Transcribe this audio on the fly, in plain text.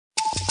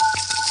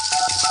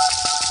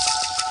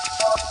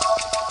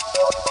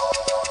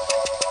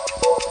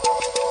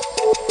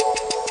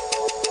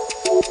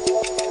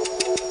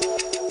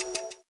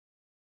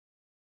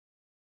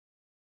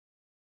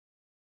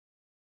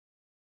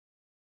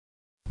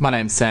My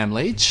name's Sam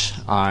Leach.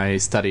 I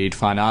studied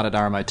fine art at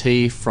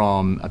RMIT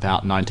from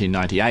about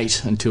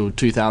 1998 until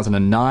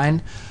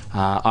 2009.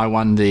 I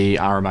won the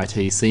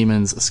RMIT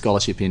Siemens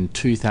Scholarship in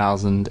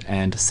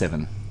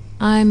 2007.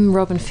 I'm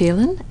Robin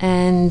Phelan,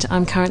 and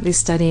I'm currently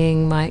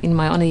studying in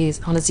my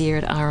honours year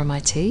at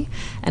RMIT,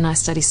 and I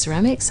study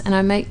ceramics and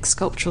I make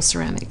sculptural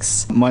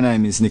ceramics. My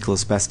name is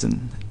Nicholas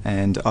Baston,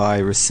 and I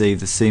received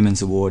the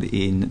Siemens Award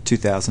in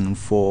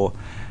 2004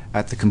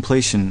 at the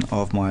completion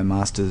of my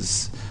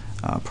Masters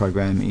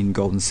program in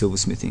gold and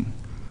silversmithing.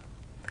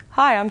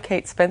 Hi, I'm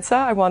Kate Spencer.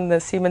 I won the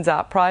Siemens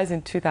Art Prize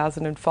in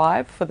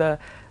 2005 for the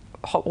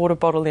hot water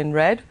bottle in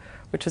red,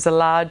 which was a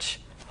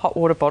large hot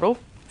water bottle,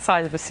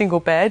 size of a single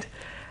bed,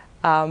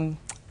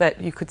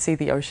 that you could see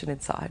the ocean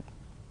inside.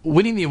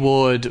 Winning the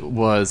award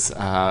was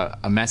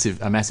a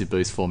massive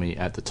boost for me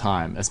at the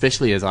time,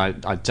 especially as I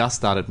just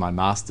started my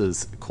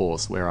master's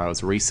course where I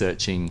was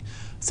researching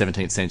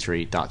 17th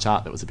century Dutch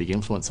art. That was a big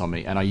influence on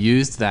me, and I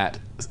used that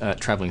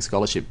travelling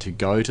scholarship to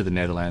go to the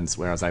Netherlands,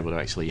 where I was able to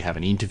actually have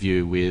an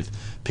interview with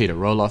Peter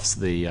Roelofs,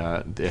 the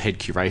head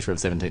curator of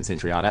 17th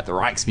century art at the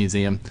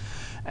Rijksmuseum.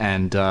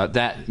 And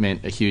that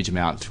meant a huge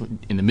amount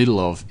in the middle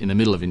of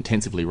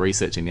intensively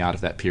researching the art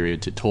of that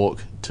period, to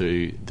talk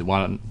to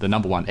the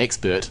number one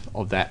expert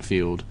of that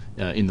field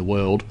in the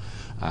world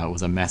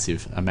was a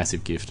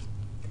massive gift.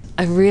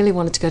 I really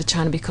wanted to go to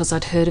China because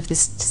I'd heard of this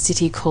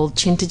city called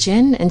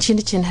Qintian, and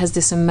Qintian has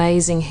this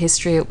amazing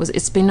history.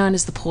 It's been known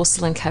as the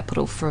porcelain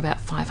capital for about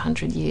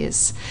 500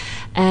 years,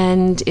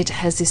 and it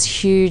has this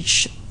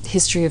huge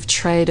history of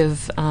trade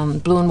of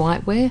blue and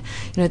white ware.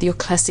 You know, your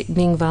classic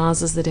Ming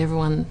vases that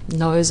everyone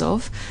knows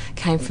of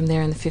came from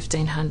there in the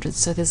 1500s,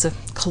 so there's a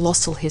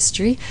colossal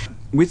history.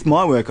 With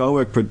my work, I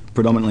work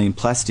predominantly in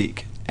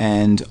plastic,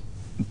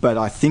 but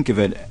I think of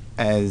it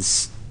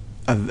as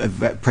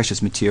a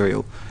precious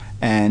material,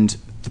 and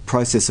the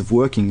process of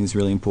working is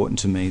really important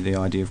to me, the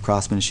idea of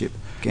craftsmanship.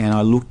 And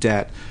I looked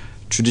at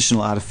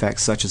traditional artefacts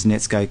such as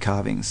Netsuke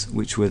carvings,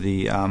 which are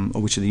the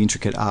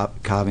intricate art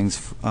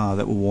carvings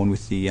that were worn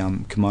with the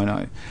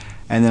kimono.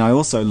 And then I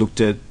also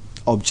looked at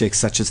objects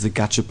such as the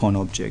gachapon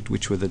object,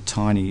 which were the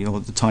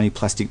tiny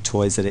plastic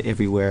toys that are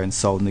everywhere and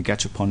sold in the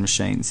gachapon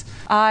machines.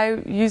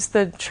 I used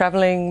the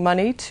travelling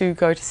money to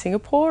go to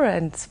Singapore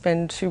and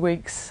spend 2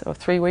 weeks or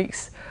 3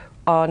 weeks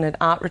on an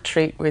art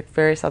retreat with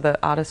various other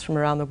artists from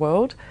around the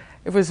world.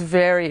 It was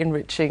very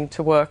enriching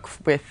to work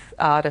with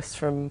artists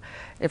from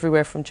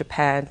everywhere from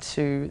Japan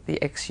to the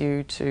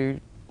XU to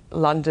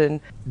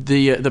London.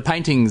 The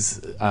paintings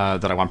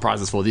that I won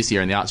prizes for this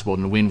year in the Archibald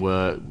and Wynne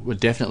were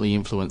definitely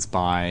influenced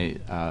by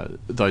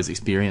those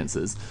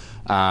experiences.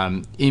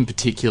 In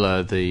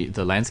particular,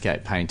 the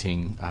landscape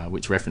painting,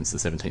 which referenced the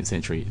 17th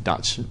century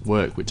Dutch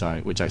work, which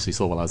I actually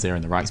saw while I was there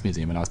in the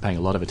Rijksmuseum, and I was paying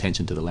a lot of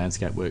attention to the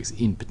landscape works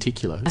in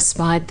particular. I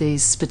spied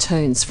these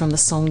spittoons from the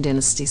Song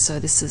dynasty, so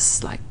this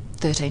is like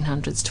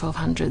 1300s,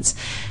 1200s,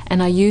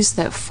 and I used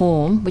that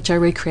form, which I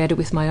recreated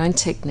with my own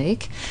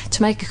technique,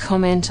 to make a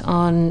comment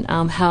on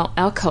how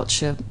our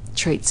culture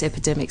treats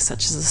epidemics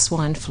such as the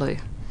swine flu.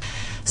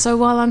 So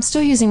while I'm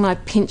still using my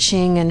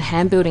pinching and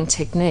hand-building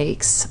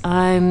techniques,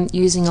 I'm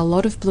using a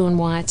lot of blue and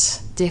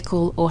white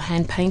decal or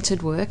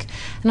hand-painted work,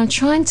 and I'm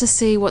trying to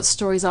see what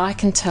stories I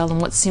can tell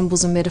and what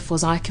symbols and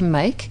metaphors I can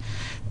make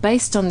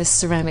based on this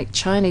ceramic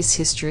Chinese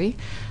history,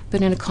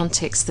 but in a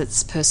context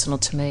that's personal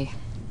to me.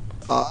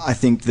 I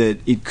think that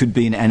it could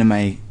be an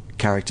anime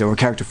character or a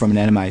character from an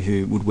anime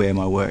who would wear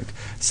my work.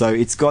 So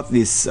it's got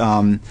this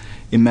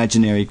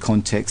imaginary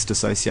context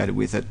associated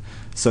with it.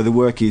 So the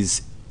work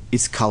is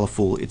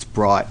colourful, it's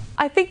bright.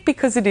 I think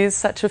because it is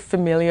such a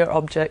familiar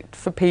object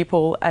for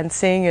people, and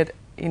seeing it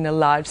in a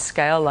large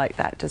scale like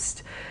that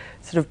just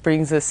sort of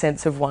brings a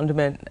sense of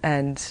wonderment,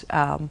 and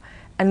a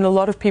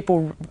lot of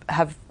people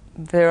have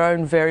their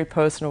own very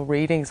personal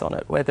readings on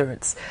it, whether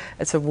it's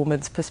a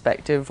woman's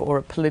perspective or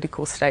a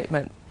political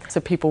statement. So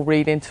people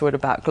read into it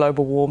about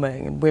global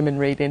warming, and women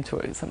read into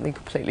it something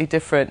completely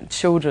different.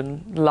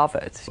 Children love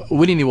it.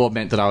 Winning the award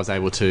meant that I was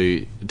able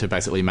to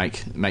basically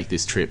make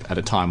this trip at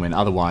a time when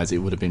otherwise it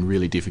would have been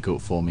really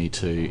difficult for me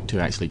to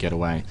actually get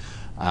away.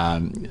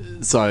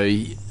 So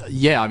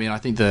yeah, I mean, I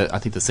think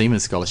the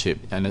Siemens Scholarship,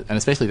 and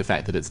especially the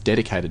fact that it's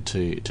dedicated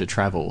to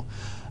travel,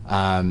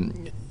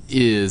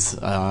 is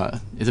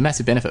a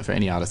massive benefit for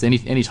any artist.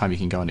 Any time you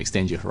can go and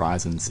extend your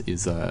horizons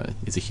is a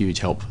huge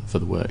help for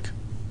the work.